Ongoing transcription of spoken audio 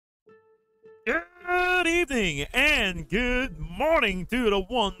Good evening and good morning to the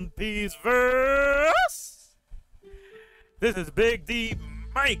One Piece verse. This is Big D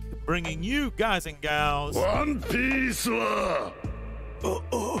Mike bringing you guys and gals One Piece は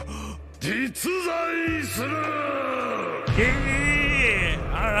実在する Yeah!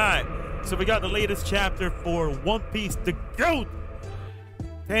 Alright, so we got the latest chapter for One Piece The GOAT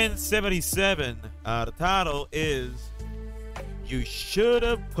 1077. The title is You Should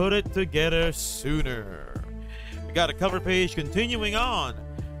Have Put It Together Sooner. We got a cover page continuing on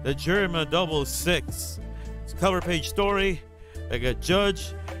the Germa 66. It's a cover page story. We got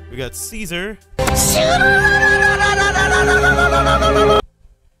Judge, we got Caesar.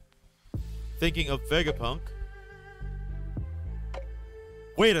 Thinking of Vegapunk.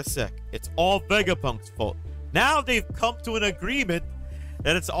 Wait a sec, it's all Vegapunk's fault. Now they've come to an agreement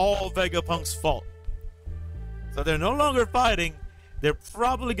that it's all Vegapunk's fault. So they're no longer fighting. They're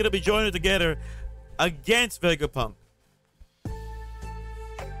probably going to be joining together against Vegapunk.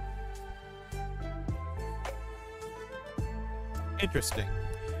 Interesting.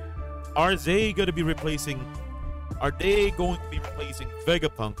 Are they going to be replacing Vegapunk's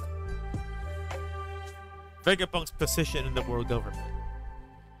position in the world government?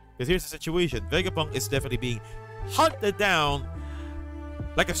 Because here's the situation. Vegapunk is definitely being hunted down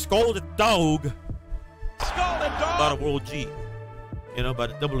like a scalded dog by the World G. You know, by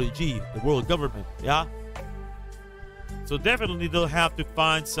the WG, the world government. Yeah? So definitely they'll have to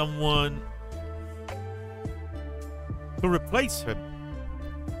find someone to replace him.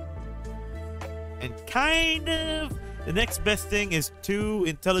 And kind of the next best thing is two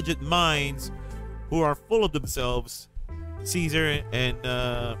intelligent minds who are full of themselves, Caesar and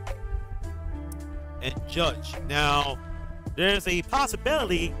Judge. Now, there's a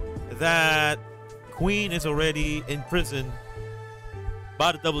possibility that Queen is already in prison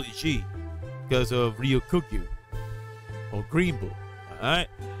by the WG because of Ryukugyu or Green Bull. Alright?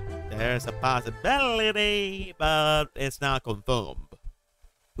 There's a possibility, but it's not confirmed.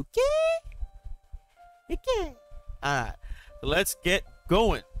 Okay? Okay. Alright. So let's get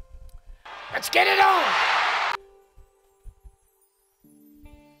going. Let's get it on!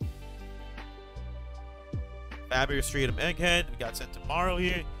 Fabio Street of Egghead. We got sent tomorrow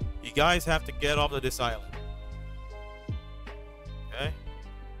here. You guys have to get off of this island. Okay?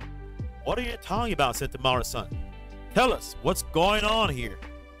 What are you talking about, Sentomaru-san? Tell us what's going on here.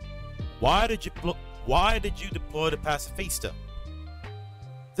 Why did you deploy the pacifista?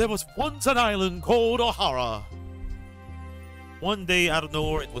 There was once an island called Ohara. One day out of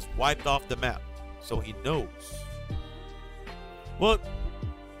nowhere it was wiped off the map. So he knows. Well, it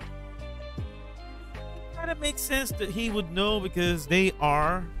kind of makes sense that he would know because he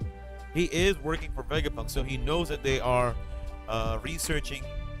is working for Vegapunk, so he knows that they are researching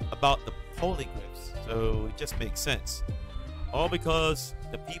about the polyglyphs. So it just makes sense. All because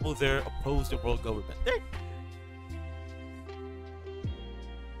the people there oppose the world government.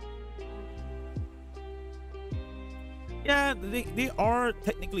 Yeah, they are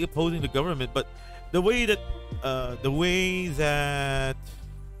technically opposing the government, but the way that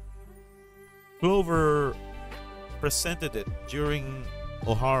Clover presented it during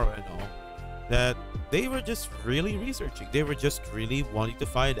Ohara and all, that they were just really researching. They were just really wanting to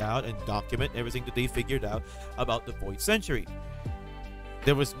find out and document everything that they figured out about the Void Century.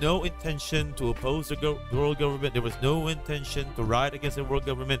 There was no intention to oppose the world government. There was no intention to ride against the world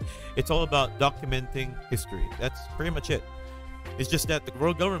government. It's all about documenting history. That's pretty much it. It's just that the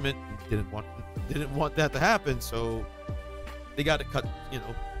world government didn't want that to happen, so they got to cut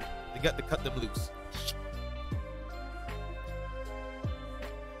them loose.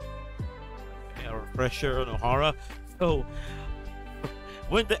 A refresher on Ohara. So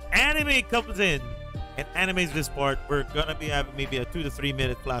when the anime comes in and animates this part, we're gonna be having maybe a 2 to 3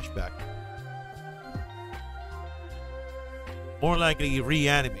 minute flashback. More likely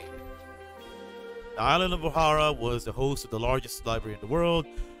reanimated. The island of Ohara was the host of the largest library in the world.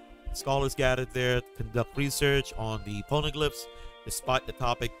 Scholars gathered there to conduct research on the poneglyphs, despite the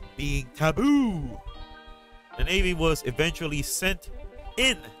topic being taboo. The Navy was eventually sent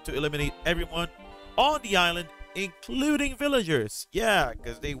in to eliminate everyone on the island, including villagers. Yeah,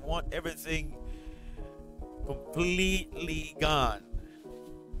 because they want everything completely gone.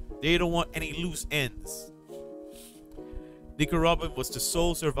 They don't want any loose ends. Nico Robin was the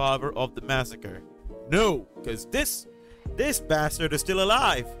sole survivor of the massacre. No, because this bastard is still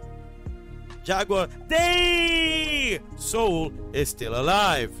alive. Jaguar Day Soul is still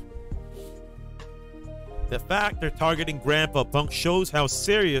alive. The fact they're targeting Grandpa Punk shows how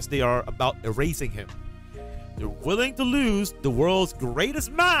serious they are about erasing him. They're willing to lose the world's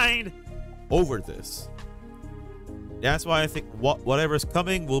greatest mind over this. That's why I think whatever's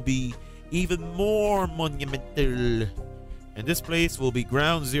coming will be even more monumental. And this place will be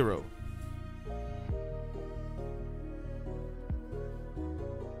ground zero.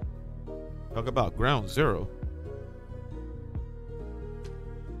 Talk about ground zero.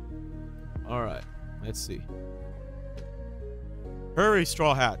 All right, let's see. Hurry,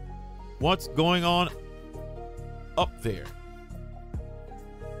 Straw Hat. What's going on up there?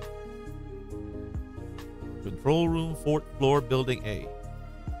 Control room, 4th floor, building A.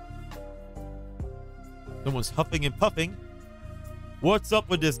 Someone's huffing and puffing. What's up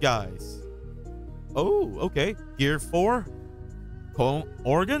with this, guys? Oh, okay. Gear 4.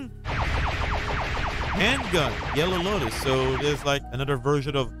 Organ. Handgun. Yellow Lotus. So there's like another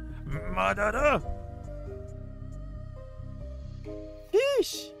version of Madara.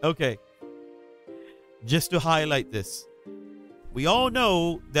 Sheesh. Okay. Just to highlight this. We all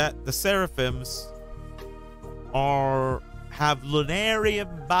know that the Seraphims have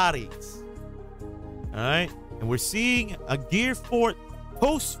lunarian bodies. Alright? And we're seeing a Gear 4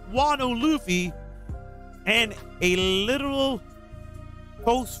 post Wano Luffy and a literal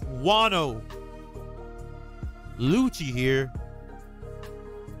post Wano Lucci here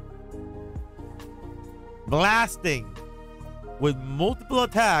blasting with multiple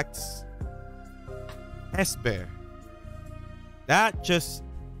attacks S-Bear. That just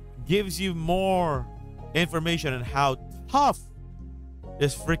gives you more information on how tough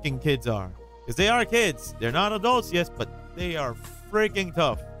these freaking kids are. Because they are kids. They're not adults, yes, but they are freaking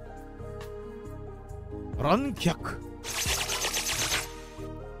tough. Rankyak.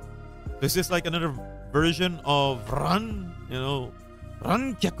 This is like another version of Ran, you know,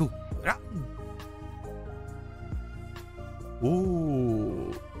 Rankyaku.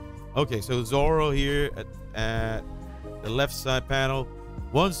 Ooh. Okay, so Zoro here at the left side panel.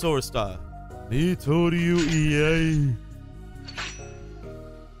 One sword style. Mitoryu EA.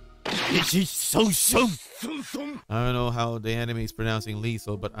 I don't know how the anime is pronouncing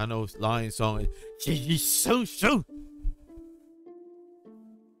lethal, but I know Lion Song is so.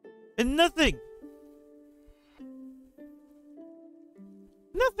 And nothing.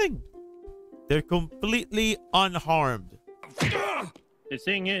 They're completely unharmed. The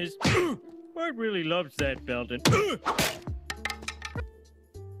thing is, Bart really loves that belt. And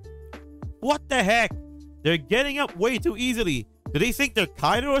what the heck? They're getting up way too easily. Do they think they're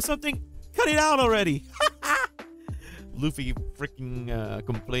Kaido or something? Cut it out already. Luffy freaking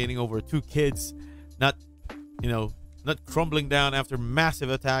complaining over 2 kids not crumbling down after massive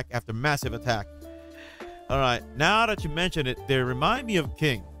attack after massive attack. All right, now that you mention it, they remind me of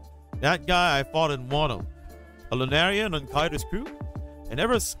King. That guy I fought in Wano. A Lunarian on Kaido's crew. I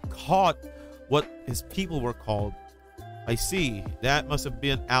never caught what his people were called. I see. That must have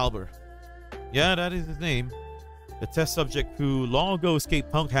been Albert. Yeah, that is his name. The test subject who long ago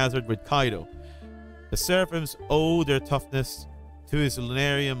escaped Punk Hazard with Kaido. The Seraphims owe their toughness to his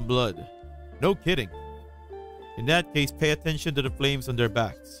Lunarian blood. No kidding. In that case, pay attention to the flames on their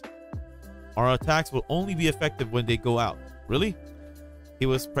backs. Our attacks will only be effective when they go out. Really? He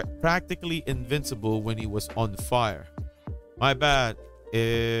was practically invincible when he was on fire. My bad.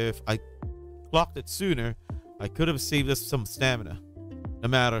 If I clocked it sooner, I could have saved us some stamina. No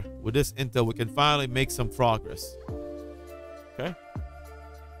matter, with this intel, we can finally make some progress. Okay.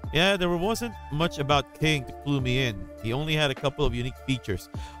 Yeah, there wasn't much about King to clue me in. He only had a couple of unique features.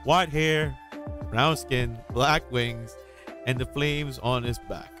 White hair, brown skin, black wings, and the flames on his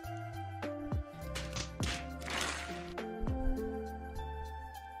back.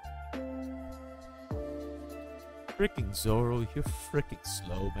 Freaking Zoro, you're freaking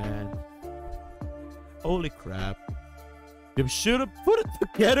slow, man. Holy crap. You should have put it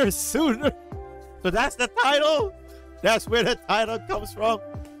together sooner. So that's the title? That's where the title comes from?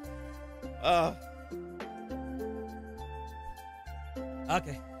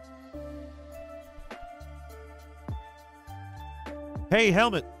 Okay. Hey,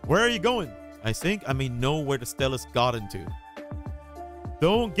 Helmet, where are you going? I think I may know where the Stellus got into.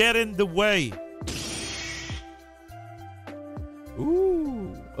 Don't get in the way.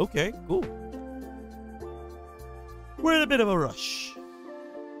 Ooh, okay, cool. We're in a bit of a rush.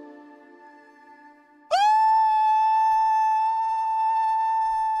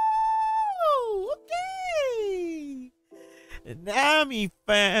 Oh, okay. Nami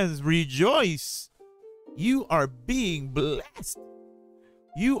fans, rejoice. You are being blessed.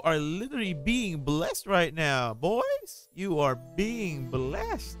 You are literally being blessed right now, boys. You are being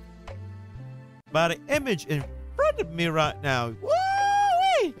blessed by the image in front of me right now.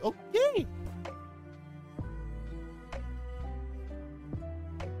 Woo-wee! Okay.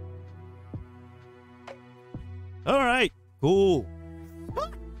 All right, cool.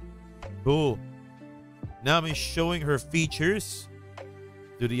 Cool. Nami's showing her features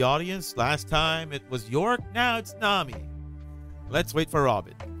to the audience. Last time it was York, now it's Nami. Let's wait for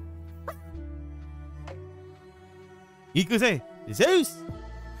Robin. Ikuse, Zeus!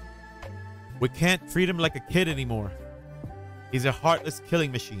 We can't treat him like a kid anymore. He's a heartless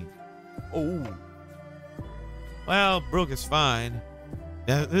killing machine. Oh. Well, Brooke is fine.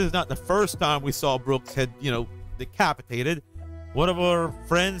 This is not the first time we saw Brooke's head, decapitated. One of our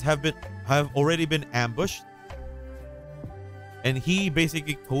friends have already been ambushed. And he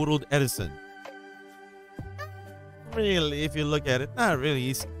basically totaled Edison. Really, if you look at it, not really.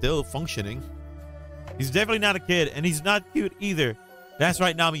 He's still functioning. He's definitely not a kid, and he's not cute either. That's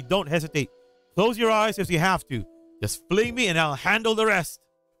right, Nami. Don't hesitate. Close your eyes if you have to. Just fling me and I'll handle the rest.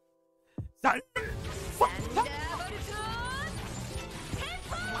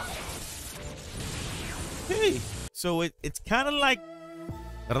 Okay, so it's kind of like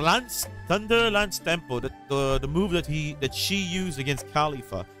Thunder Lance Tempo, the move that she used against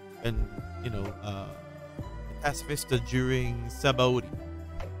Khalifa, and Pacifista during Sabaody.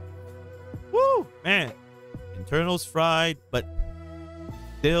 Woo, man! Internals fried, but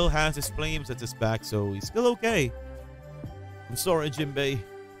still has his flames at his back, so he's still okay. I'm sorry, Jinbei.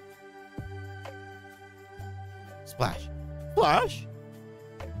 Splash, splash.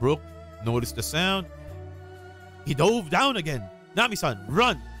 Brooke noticed the sound. He dove down again. Nami-san,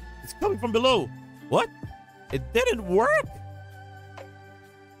 run! It's coming from below. What? It didn't work?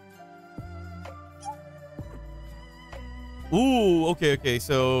 Ooh, okay.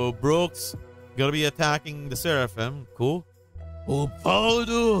 So Brooks gonna be attacking the Seraphim. Cool. Oh,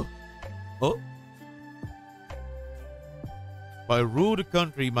 powder! Oh? If I rule the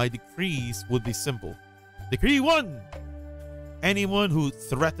country, my decrees would be simple. Decree 1! Anyone who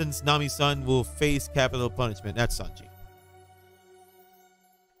threatens Nami-san will face capital punishment. That's Sanji.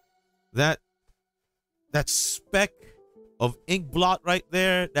 That speck of ink blot right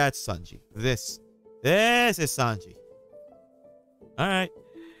there, that's Sanji. This is Sanji. Alright.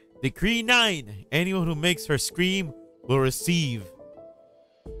 Decree 9. Anyone who makes her scream will receive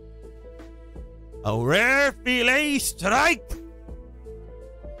a rare filet strike.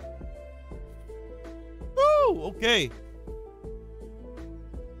 Woo! Okay.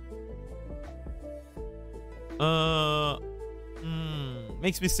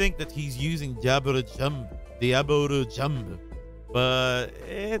 Makes me think that he's using Diabolo Jump, but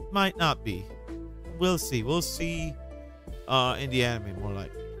it might not be. We'll see. We'll see in the anime more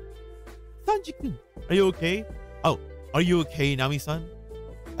likely. Sanji-kun, are you okay? Oh, are you okay, Nami-san?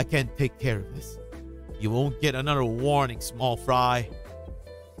 I can't take care of this. You won't get another warning, small fry.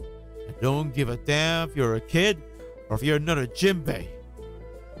 I don't give a damn if you're a kid or if you're another Jinbei.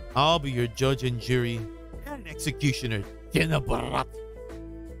 I'll be your judge and jury and executioner. Jinabarat.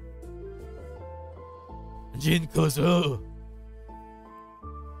 Jinkozo.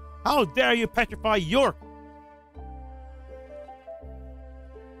 How dare you petrify York?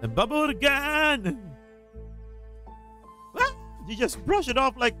 And bubble again. What? You just brush it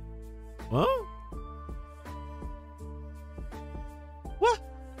off like, huh? What?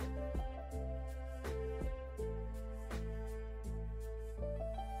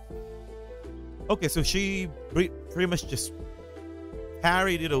 Okay, so she pretty much just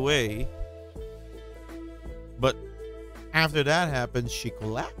carried it away. But after that happened, she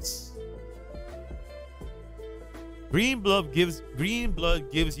collapsed. Green blood gives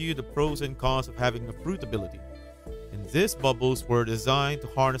you the pros and cons of having a fruit ability. And these bubbles were designed to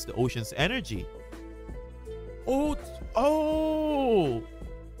harness the ocean's energy. Oh,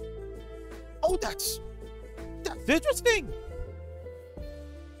 that's interesting.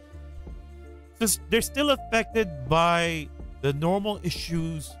 They're still affected by the normal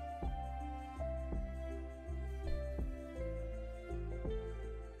issues.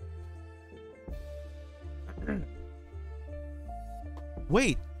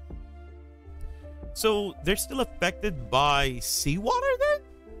 Wait. So they're still affected by seawater then?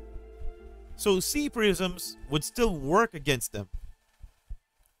 So sea prisms would still work against them.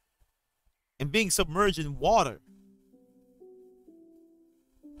 And being submerged in water.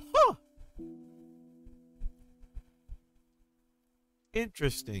 Huh.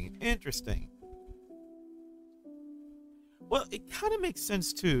 Interesting. Well, it kind of makes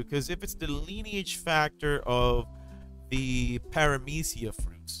sense too, because if it's the lineage factor of the paramecia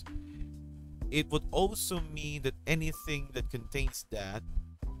fruits, it would also mean that anything that contains that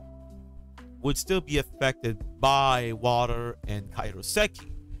would still be affected by water and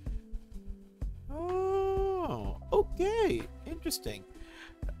kairoseki. Oh, okay. Interesting.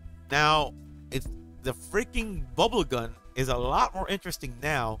 Now, the freaking bubble gun is a lot more interesting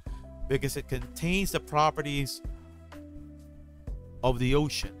now because it contains the properties of the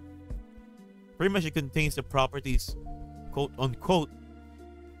ocean. Pretty much it contains the properties, quote unquote,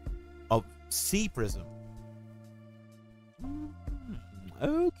 of sea prism.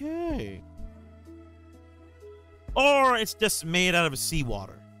 Okay. Or it's just made out of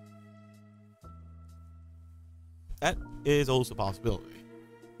seawater. That is also a possibility.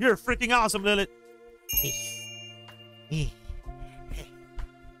 You're freaking awesome, Lilith.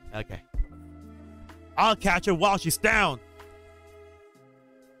 Okay. I'll catch her while she's down.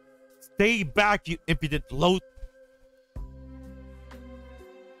 Stay back, you impudent lout.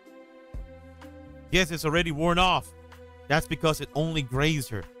 Yes, it's already worn off. That's because it only grazed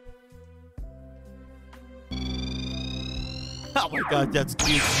her. Oh my god, that's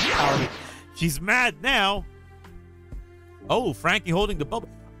cute. She's mad now. Oh, Frankie holding the bubble.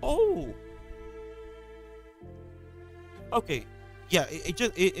 Oh. Okay. Yeah,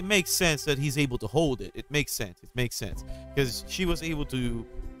 it makes sense that he's able to hold it. It makes sense. It makes sense. Because she was able to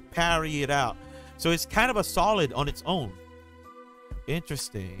parry it out. So it's kind of a solid on its own.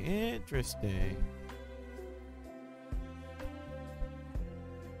 Interesting. Interesting.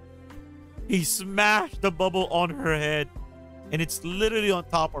 He smashed the bubble on her head. And it's literally on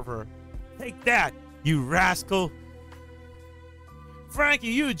top of her. Take that, you rascal. Frankie,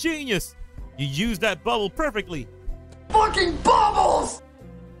 you a genius. You used that bubble perfectly. Fucking bubbles!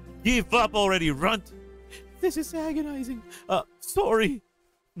 Give up already, runt. This is agonizing. Sorry.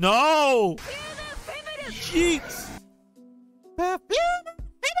 No! Cheeks!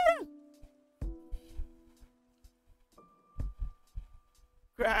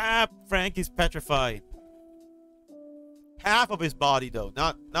 Crap, Frankie's petrified. Half of his body though,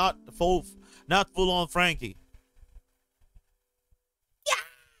 not full on Frankie. Yeah!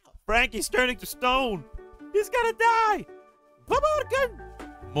 Frankie's turning to stone. He's gonna die. Bubble gun.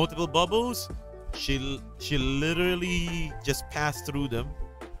 Multiple bubbles. She literally just passed through them,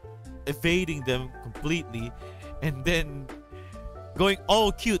 evading them completely, and then going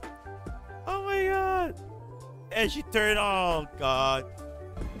all cute. Oh my god! And she turned. Oh god!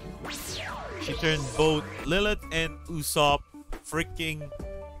 She turned both Lilith and Usopp freaking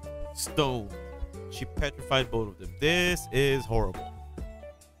stone. She petrified both of them. This is horrible.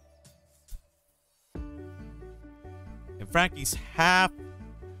 And Frankie's half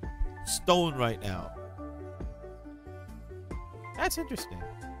stone right now. That's interesting.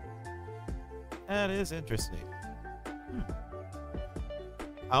 That is interesting.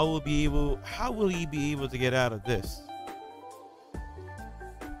 How will he be able to get out of this?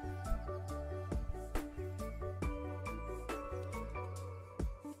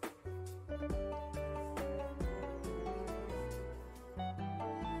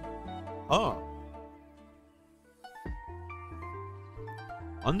 Oh.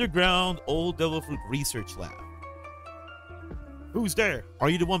 Underground Old Devil Fruit Research Lab. Who's there? Are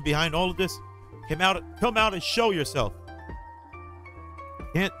you the one behind all of this? Come out and show yourself.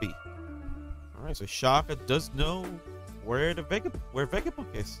 Can't be. Alright, so Shaka does know where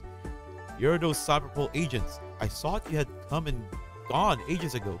Vegapunk is. You're those Cyberpol agents. I thought you had come and gone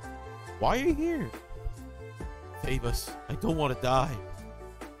ages ago. Why are you here? Save us. I don't want to die.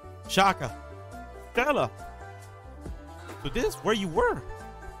 Shaka, Stella. So this is where you were.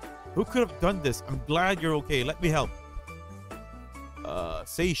 Who could have done this? I'm glad you're okay. Let me help.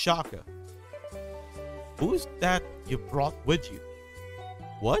 Say Shaka. Who's that you brought with you?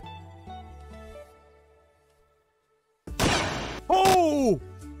 What? Oh!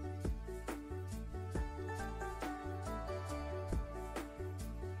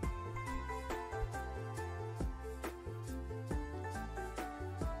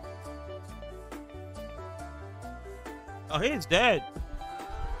 Oh, he's dead.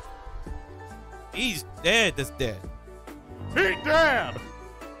 He's dead. That's dead. He dead!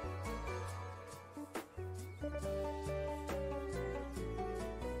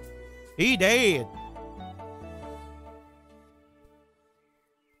 He dead.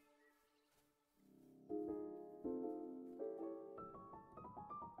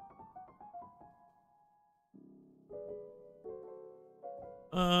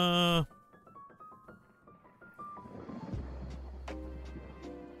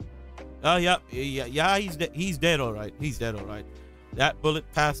 Yeah, he's dead all right. He's dead all right. That bullet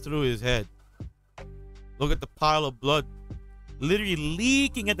passed through his head. Look at the pile of blood literally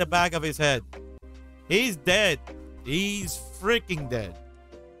leaking at the back of his head. He's dead. He's freaking dead.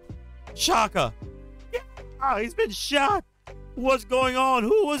 Shaka. Yeah, he's been shot. What's going on?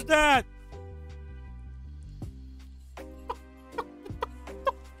 Who was that?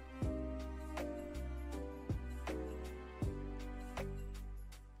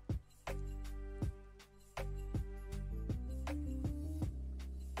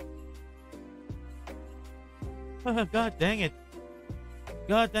 God dang it.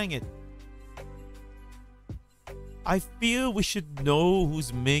 God dang it. I feel we should know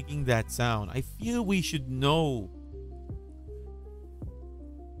who's making that sound. I feel we should know.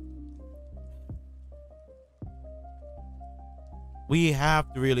 We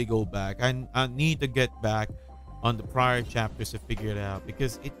have to really go back. I need to get back on the prior chapters to figure it out,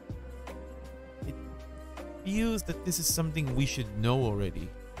 because it feels that this is something we should know already.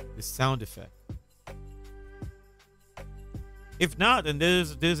 The sound effect. If not, then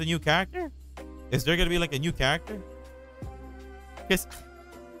there's a new character. Is there gonna be like a new character? Because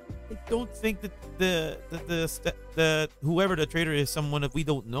I don't think that the whoever the trader is someone that we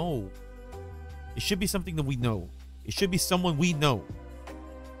don't know. It should be something that we know. It should be someone we know.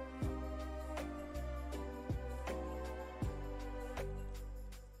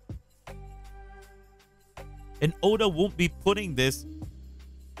 And Oda won't be putting this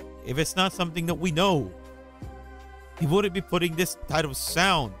if it's not something that we know. He wouldn't be putting this type of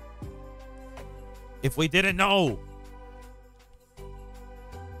sound if we didn't know.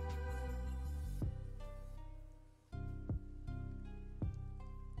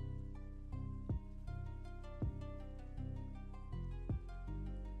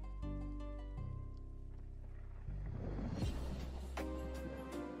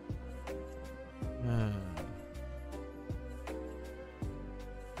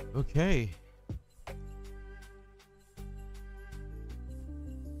 Okay.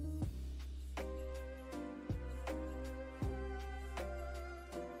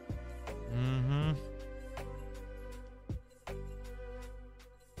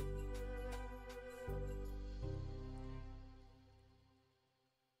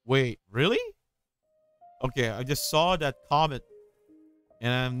 Wait, really? Okay, I just saw that comment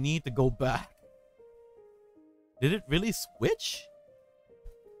and I need to go back. Did it really switch?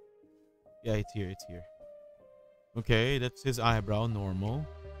 Yeah, it's here, it's here. Okay, that's his eyebrow, normal.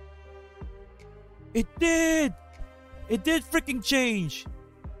 It did! It did freaking change!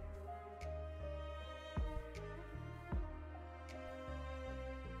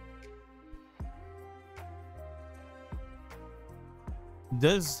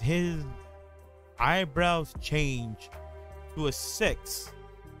 Does his eyebrows change to a 6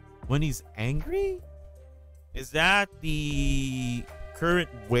 when he's angry? Is that the current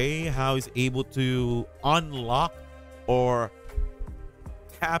way how he's able to unlock or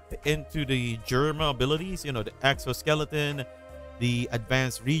tap into the Germa abilities? You know, the exoskeleton, the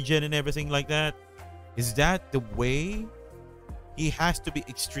advanced regen and everything like that. Is that the way he has to be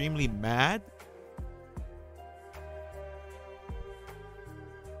extremely mad?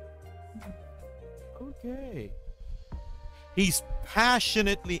 Okay. He's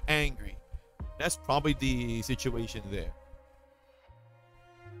passionately angry. That's probably the situation there.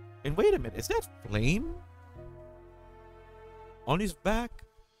 And wait a minute, is that flame on his back?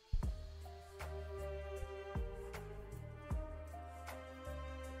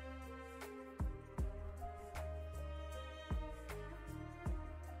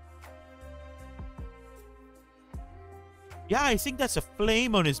 Yeah, I think that's a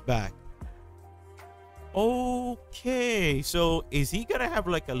flame on his back. Okay, so is he gonna have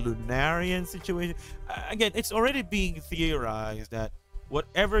like a Lunarian situation? Again, it's already being theorized that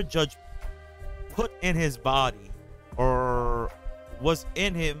whatever Judge put in his body or was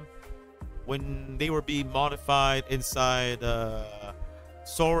in him when they were being modified inside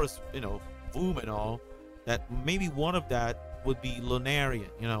Sora's, you know, womb and all, that maybe one of that would be Lunarian,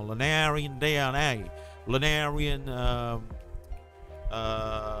 you know, Lunarian DNA, Lunarian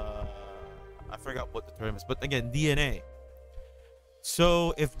I forgot what the term is, but again, DNA.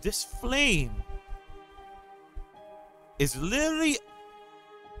 So if this flame is literally,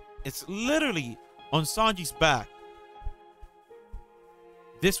 it's literally on Sanji's back,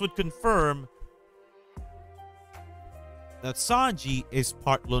 this would confirm that Sanji is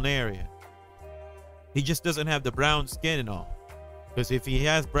part Lunarian. He just doesn't have the brown skin and all. Because if he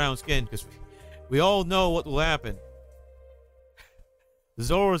has brown skin, because we all know what will happen.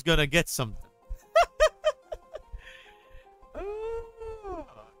 Zoro's gonna get something.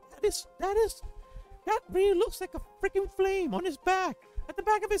 That really looks like a freaking flame on his back, at the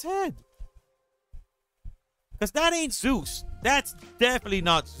back of his head. Because that ain't Zeus. That's definitely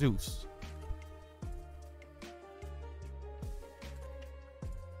not Zeus.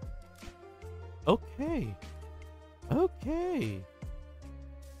 Okay. Okay.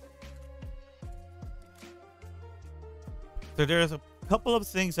 So there's a couple of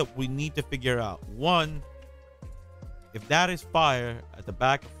things that we need to figure out. One, if that is fire at the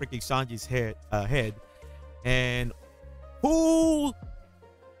back of freaking Sanji's head, and who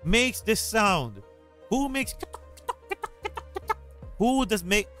makes this sound? Who makes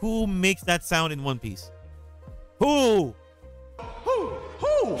Who makes that sound in One Piece? Who?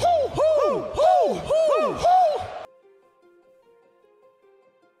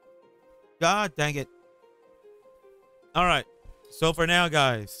 God dang it. All right. So for now,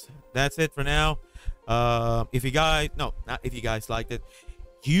 guys, that's it for now. If you guys, no, not if you guys liked it,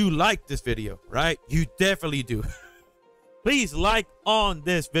 you liked this video, right? You definitely do. Please like on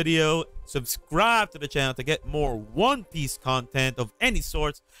this video, subscribe to the channel to get more One Piece content of any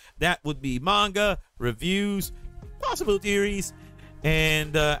sorts. That would be manga, reviews, possible theories,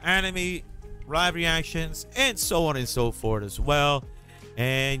 and anime live reactions, and so on and so forth as well.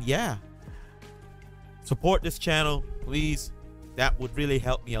 And yeah, support this channel, please. That would really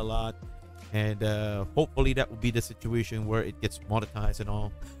help me a lot. And hopefully that will be the situation where it gets monetized and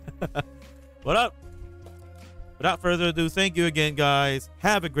all. But without further ado, thank you again, guys.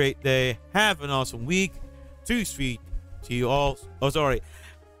 Have a great day. Have an awesome week. Too sweet to you all. Oh, sorry.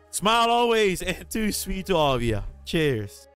 Smile always, and too sweet to all of you. Cheers.